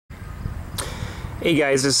Hey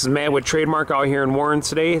guys, this is Matt with Trademark out here in Warren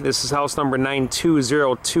today. This is house number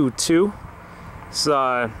 92022. It's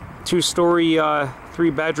a two-story,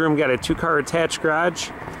 three-bedroom, got a two-car attached garage.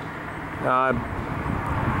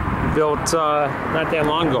 Built not that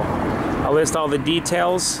long ago. I'll list all the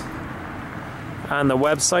details on the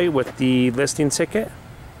website with the listing ticket.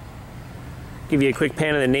 Give you a quick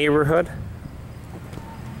pan of the neighborhood.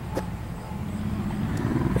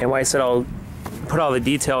 And why I said I'll put all the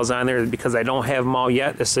details on there because I don't have them all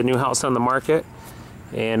yet. This is a new house on the market,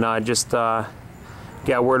 and I just got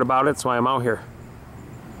word about it, so I'm out here.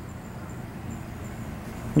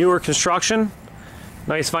 Newer construction,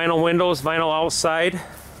 nice vinyl windows, vinyl outside,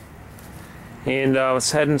 and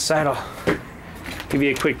let's head inside. I'll give you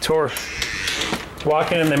a quick tour.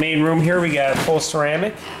 Walking in the main room here, we got full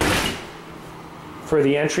ceramic for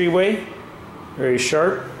the entryway, very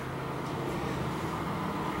sharp.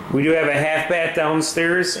 We do have a half bath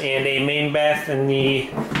downstairs and a main bath in the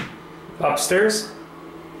upstairs.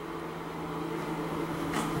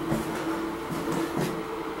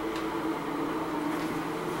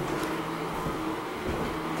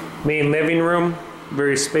 Main living room,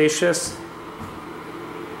 very spacious.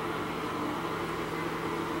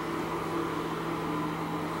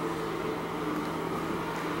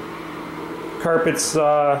 Carpet's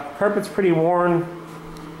pretty worn.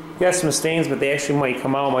 Got some stains, but they actually might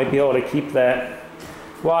come out. Might be able to keep that.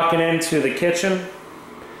 Walking into the kitchen.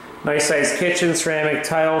 Nice sized kitchen, ceramic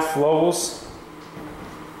tile flows.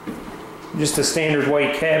 Just a standard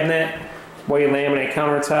white cabinet. White laminate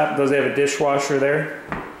countertop. Does have a dishwasher there.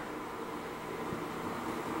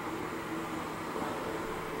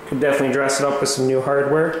 Could definitely dress it up with some new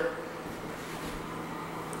hardware.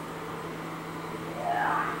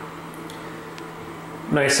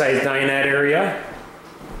 Nice sized dinette area.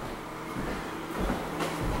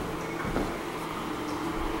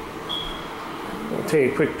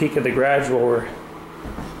 Take a quick peek at the garage before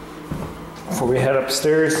we head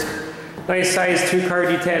upstairs. Nice size two-car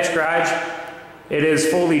detached garage. It is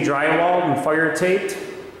fully drywalled and fire taped,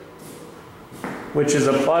 which is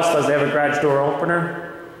a plus. Does have a garage door opener.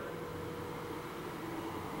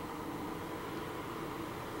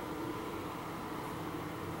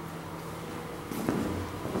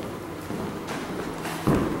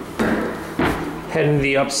 Heading to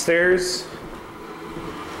the upstairs.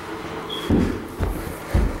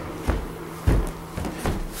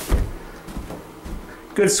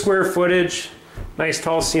 Good square footage, nice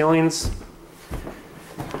tall ceilings.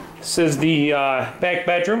 This is the back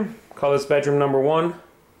bedroom. Call this bedroom number 1.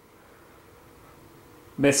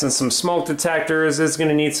 Missing some smoke detectors. It's going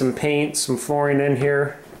to need some paint, some flooring in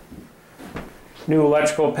here. New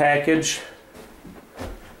electrical package.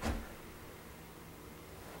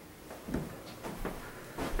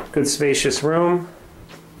 Good spacious room.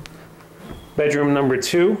 Bedroom number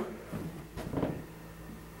 2.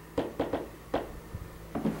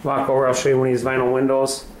 Walk over, I'll show you one of these vinyl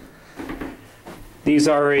windows. These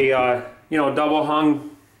are a double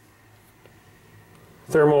hung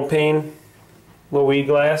thermal pane, low E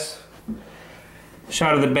glass.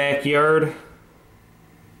 Shot of the backyard.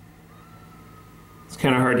 It's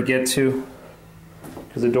kind of hard to get to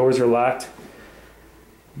because the doors are locked.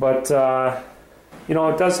 But it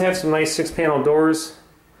does have some nice 6-panel doors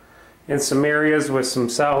in some areas with some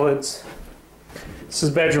solids. This is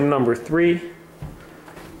bedroom number 3.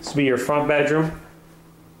 This will be your front bedroom.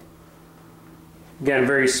 Again,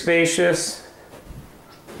 very spacious.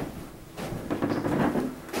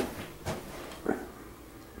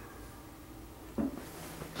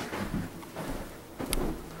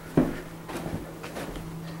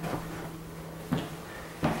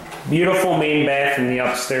 Beautiful main bath in the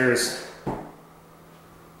upstairs.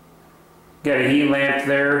 Got a heat lamp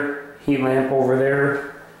there, heat lamp over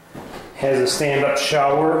there. Has a stand-up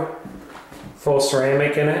shower. Full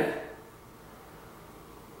ceramic in it.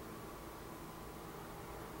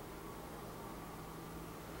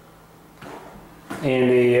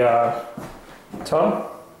 And a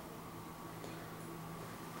tub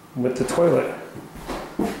with the toilet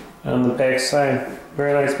on the back side.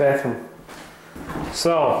 Very nice bathroom.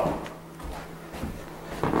 So,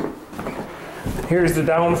 here's the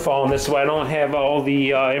downfall, and this is why I don't have all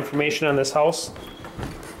the information on this house.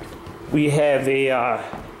 We have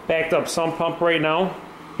a backed up sump pump right now.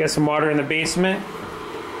 Got some water in the basement,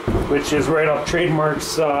 which is right up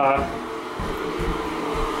Trademark's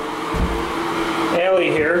alley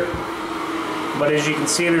here. But as you can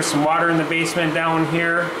see, there's some water in the basement down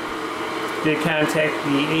here. Did contact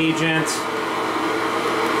the agent,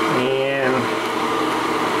 and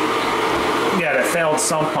got a failed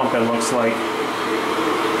sump pump, it looks like.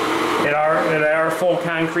 It are full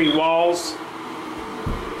concrete walls.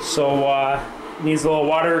 So needs a little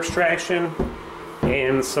water extraction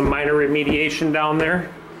and some minor remediation down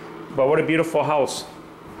there. But what a beautiful house.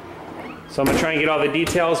 So I'm gonna try and get all the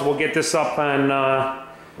details. We'll get this up on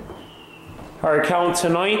our account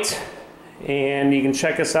tonight, and you can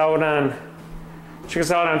check us out on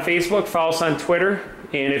Facebook, follow us on Twitter,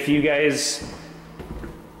 and if you guys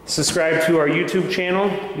subscribe to our YouTube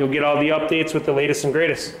channel, you'll get all the updates with the latest and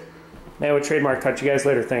greatest. Man with Trademark. Talk to you guys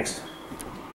later. Thanks.